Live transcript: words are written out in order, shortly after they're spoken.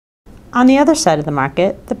On the other side of the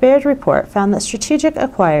market, the Baird report found that strategic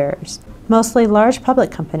acquirers, mostly large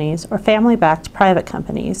public companies or family-backed private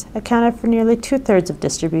companies, accounted for nearly two-thirds of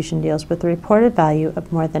distribution deals with a reported value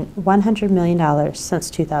of more than $100 million since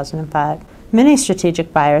 2005. Many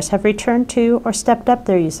strategic buyers have returned to or stepped up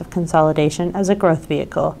their use of consolidation as a growth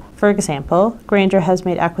vehicle. For example, Grainger has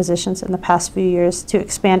made acquisitions in the past few years to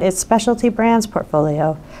expand its specialty brands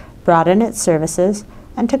portfolio, broaden its services,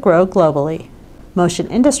 and to grow globally. Motion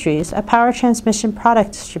Industries, a power transmission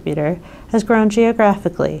product distributor, has grown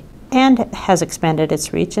geographically and has expanded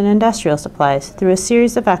its reach in industrial supplies through a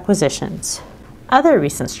series of acquisitions. Other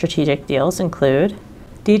recent strategic deals include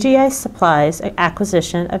DGI Supply's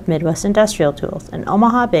acquisition of Midwest Industrial Tools, an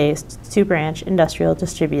Omaha-based two-branch industrial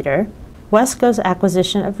distributor, Wesco's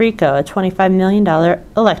acquisition of Rico, a $25 million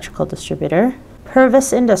electrical distributor,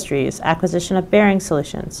 Purvis Industries' acquisition of Bearing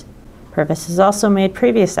Solutions. Purvis has also made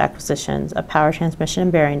previous acquisitions of power transmission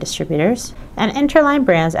and bearing distributors, and Interline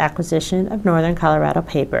Brands' acquisition of Northern Colorado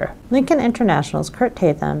Paper. Lincoln International's Kurt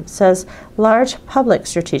Tatham says large public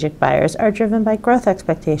strategic buyers are driven by growth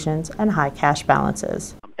expectations and high cash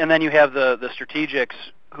balances. And then you have the strategics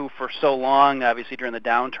who for so long, obviously during the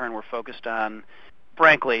downturn, were focused on,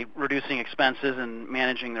 frankly, reducing expenses and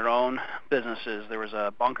managing their own businesses. There was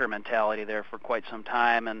a bunker mentality there for quite some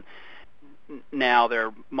time, and now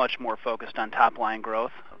they're much more focused on top-line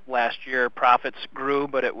growth. Last year, profits grew,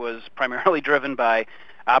 but it was primarily driven by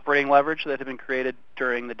operating leverage that had been created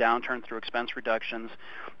during the downturn through expense reductions.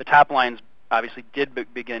 The top lines obviously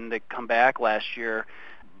did begin to come back last year,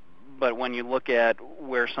 but when you look at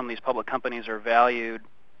where some of these public companies are valued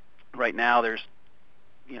right now, there's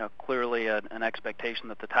clearly an expectation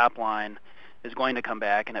that the top line is going to come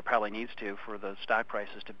back, and it probably needs to for the stock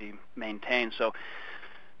prices to be maintained. So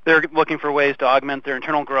they're looking for ways to augment their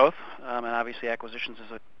internal growth, and obviously acquisitions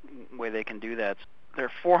is a way they can do that. There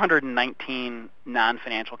are 419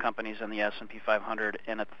 non-financial companies in the S&P 500,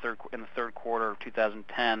 and in the third quarter of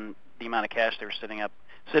 2010, the amount of cash they were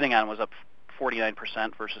sitting on was up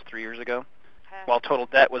 49% versus 3 years ago, while total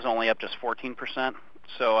debt was only up just 14%.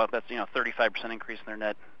 So that's 35% increase in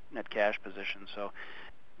their net cash position. So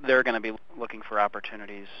they're going to be looking for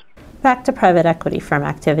opportunities. Back to private equity firm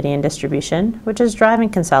activity and distribution, which is driving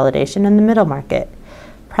consolidation in the middle market.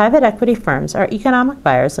 Private equity firms are economic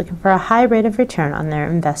buyers looking for a high rate of return on their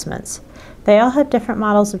investments. They all have different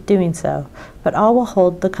models of doing so, but all will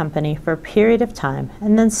hold the company for a period of time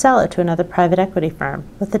and then sell it to another private equity firm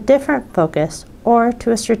with a different focus or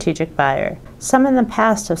to a strategic buyer. Some in the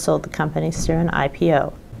past have sold the companies through an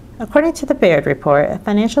IPO. According to the Baird report,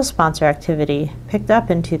 financial sponsor activity picked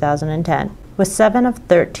up in 2010, with 7 of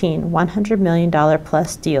 13 $100 million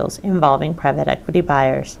plus deals involving private equity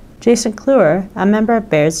buyers. Jason Kluwer, a member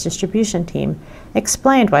of Baird's distribution team,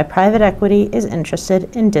 explained why private equity is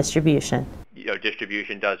interested in distribution.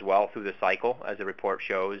 Distribution does well through the cycle, as the report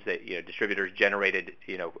shows that distributors generated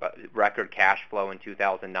record cash flow in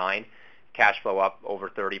 2009, cash flow up over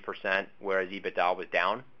 30%, whereas EBITDA was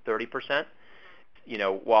down 30%.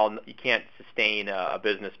 While you can't sustain a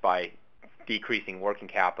business by decreasing working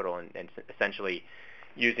capital and essentially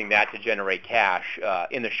using that to generate cash,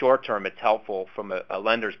 in the short term it's helpful from a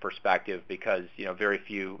lender's perspective because very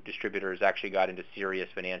few distributors actually got into serious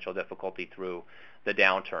financial difficulty through the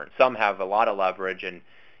downturn. Some have a lot of leverage, and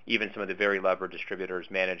even some of the very leveraged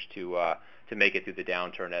distributors managed to make it through the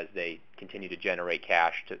downturn as they continue to generate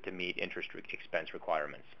cash to meet interest expense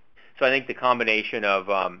requirements. So I think the combination of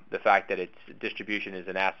the fact that distribution is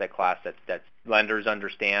an asset class that lenders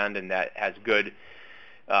understand and that has good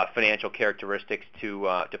financial characteristics to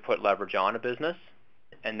put leverage on a business,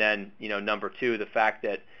 and then number two, the fact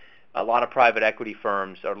that a lot of private equity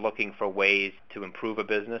firms are looking for ways to improve a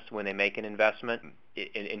business when they make an investment.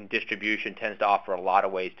 In distribution tends to offer a lot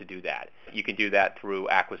of ways to do that. You can do that through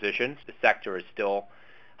acquisitions. The sector is still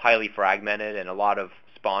highly fragmented, and a lot of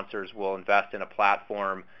sponsors will invest in a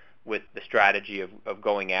platform with the strategy of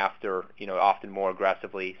going after, often more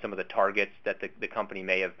aggressively, some of the targets that the company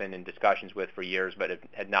may have been in discussions with for years but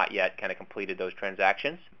had not yet kind of completed those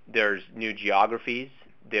transactions. There's new geographies.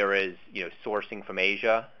 There is, sourcing from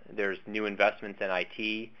Asia. There's new investments in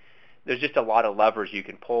IT. There's just a lot of levers you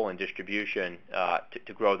can pull in distribution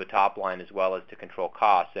to grow the top line as well as to control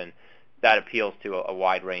costs, and that appeals to a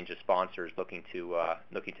wide range of sponsors looking to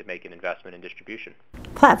make an investment in distribution.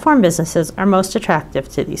 Platform businesses are most attractive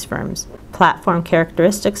to these firms. Platform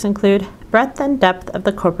characteristics include breadth and depth of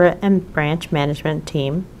the corporate and branch management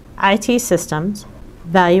team, IT systems,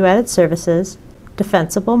 value-added services,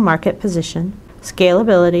 defensible market position,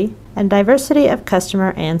 scalability, and diversity of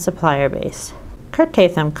customer and supplier base. Kurt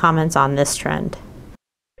Tatham comments on this trend.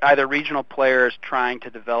 Either regional players trying to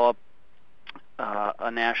develop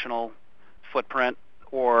a national footprint,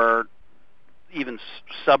 or even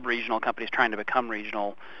sub-regional companies trying to become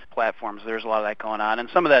regional platforms. There's a lot of that going on, and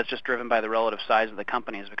some of that's just driven by the relative size of the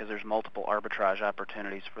companies, because there's multiple arbitrage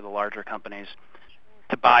opportunities for the larger companies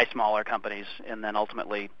to buy smaller companies and then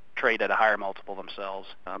ultimately trade at a higher multiple themselves.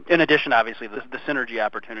 In addition, obviously, the synergy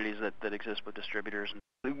opportunities that exist with distributors.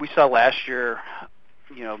 We saw last year,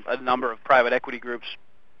 a number of private equity groups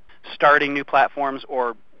starting new platforms,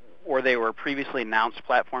 or they were previously announced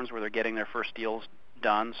platforms where they're getting their first deals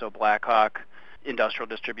done. So Blackhawk Industrial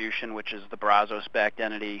Distribution, which is the Brazos-backed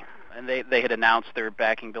entity, and they had announced they were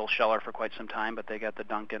backing Bill Scheller for quite some time, but they got the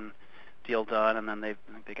Duncan deal done, and then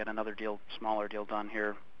they got another smaller deal done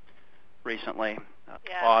here recently.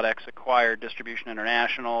 Audex acquired Distribution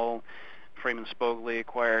International. Freeman Spogli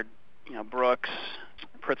acquired, Brooks.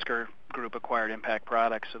 Pritzker Group acquired Impact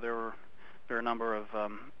Products. So there are a number of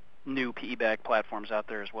new PE-backed platforms out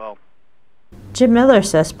there as well. Jim Miller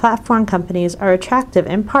says platform companies are attractive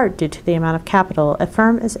in part due to the amount of capital a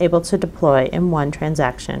firm is able to deploy in one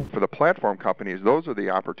transaction. For the platform companies, those are the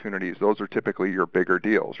opportunities. Those are typically your bigger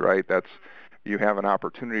deals, right? You have an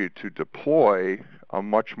opportunity to deploy a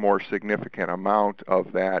much more significant amount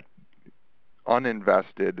of that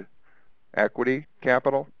uninvested equity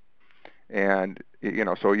capital. And,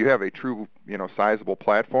 so you have a true, sizable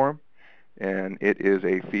platform, and it is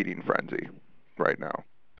a feeding frenzy right now.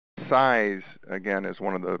 Size, again, is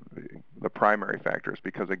one of the primary factors,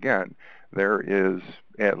 because, again, there is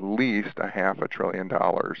at least $500 billion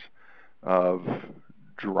of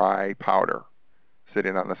dry powder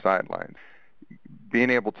sitting on the sidelines.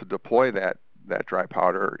 Being able to deploy that dry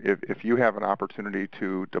powder, if you have an opportunity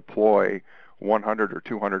to deploy 100 or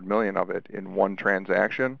 200 million of it in one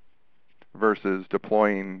transaction versus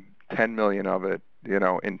deploying 10 million of it,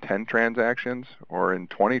 in 10 transactions or in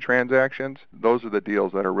 20 transactions, those are the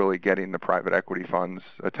deals that are really getting the private equity funds'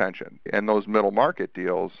 attention. And those middle market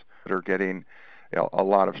deals that are getting a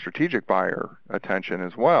lot of strategic buyer attention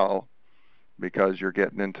as well, because you're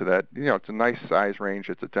getting into that, it's a nice size range,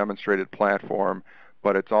 it's a demonstrated platform,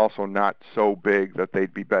 but it's also not so big that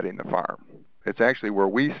they'd be betting the farm. It's actually where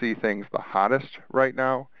we see things the hottest right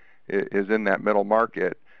now is in that middle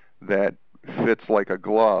market that fits like a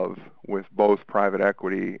glove with both private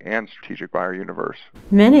equity and strategic buyer universe.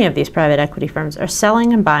 Many of these private equity firms are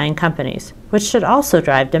selling and buying companies, which should also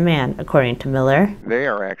drive demand, according to Miller. They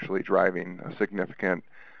are actually driving a significant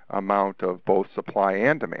amount of both supply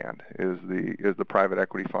and demand, is the private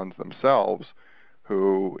equity funds themselves,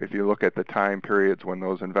 who, if you look at the time periods when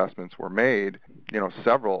those investments were made,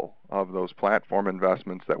 several of those platform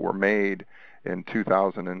investments that were made in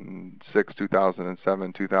 2006,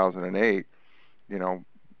 2007, 2008,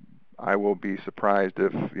 I will be surprised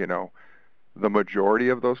if, the majority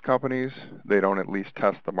of those companies, they don't at least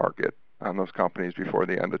test the market on those companies before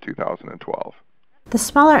the end of 2012. The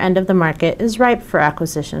smaller end of the market is ripe for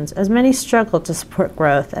acquisitions, as many struggle to support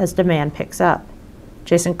growth as demand picks up.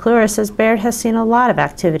 Jason Kluwer says Baird has seen a lot of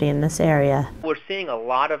activity in this area. We're seeing a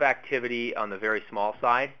lot of activity on the very small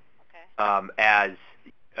side, as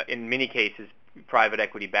in many cases, private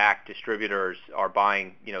equity-backed distributors are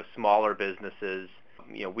buying, smaller businesses.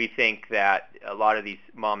 We think that a lot of these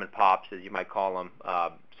mom and pops, as you might call them,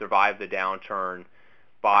 survive the downturn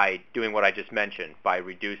by doing what I just mentioned, by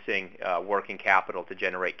reducing working capital to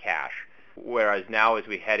generate cash. Whereas now, as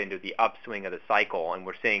we head into the upswing of the cycle, and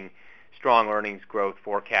we're seeing strong earnings growth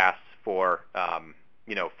forecasts for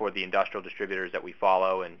the industrial distributors that we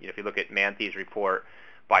follow, and if you look at Manthi's report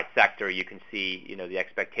by sector, you can see the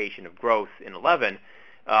expectation of growth in 11.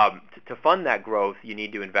 To fund that growth, you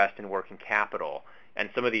need to invest in working capital. And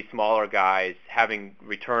some of these smaller guys, having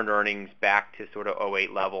returned earnings back to sort of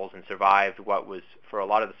 08 levels and survived what was, for a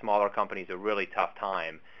lot of the smaller companies, a really tough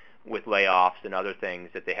time with layoffs and other things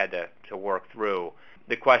that they had to work through.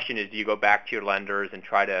 The question is, do you go back to your lenders and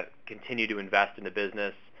try to continue to invest in the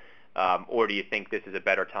business, or do you think this is a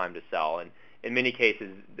better time to sell? And in many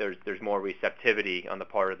cases, there's more receptivity on the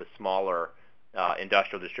part of the smaller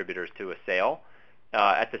industrial distributors to a sale.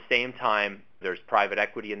 At the same time, there's private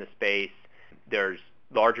equity in the space. There's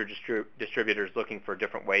larger distributors looking for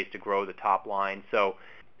different ways to grow the top line. So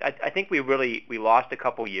I think we lost a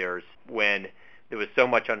couple years when there was so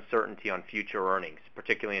much uncertainty on future earnings,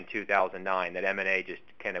 particularly in 2009, that M&A just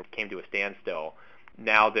kind of came to a standstill.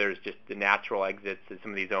 Now there's just the natural exits as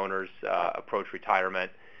some of these owners approach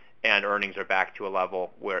retirement, and earnings are back to a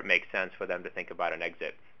level where it makes sense for them to think about an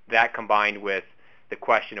exit. That, combined with the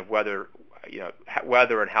question of whether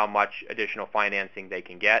and how much additional financing they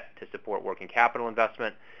can get to support working capital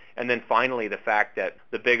investment, and then finally the fact that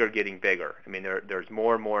the big are getting bigger. I mean, there's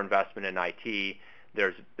more and more investment in IT.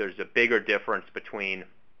 There's a bigger difference between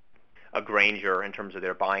a Grainger in terms of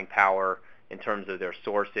their buying power, in terms of their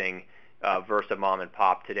sourcing, versus a mom and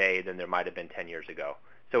pop today than there might have been 10 years ago.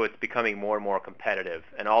 So it's becoming more and more competitive,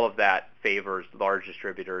 and all of that favors large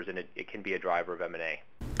distributors, and it can be a driver of M&A.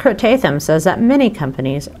 Kurt Tatham says that many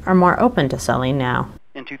companies are more open to selling now.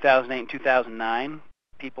 In 2008 and 2009,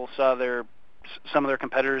 people saw some of their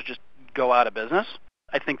competitors just go out of business.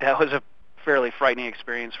 I think that was a fairly frightening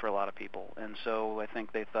experience for a lot of people, and so I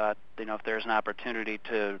think they thought, if there's an opportunity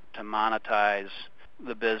to monetize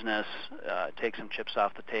the business, take some chips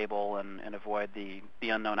off the table, and avoid the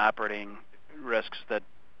unknown operating risks that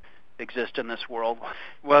exist in this world,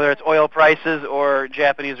 whether it's oil prices or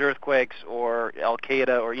Japanese earthquakes or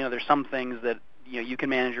Al-Qaeda, or there's some things that you can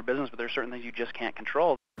manage your business, but there's certain things you just can't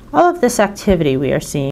control. All of this activity we are seeing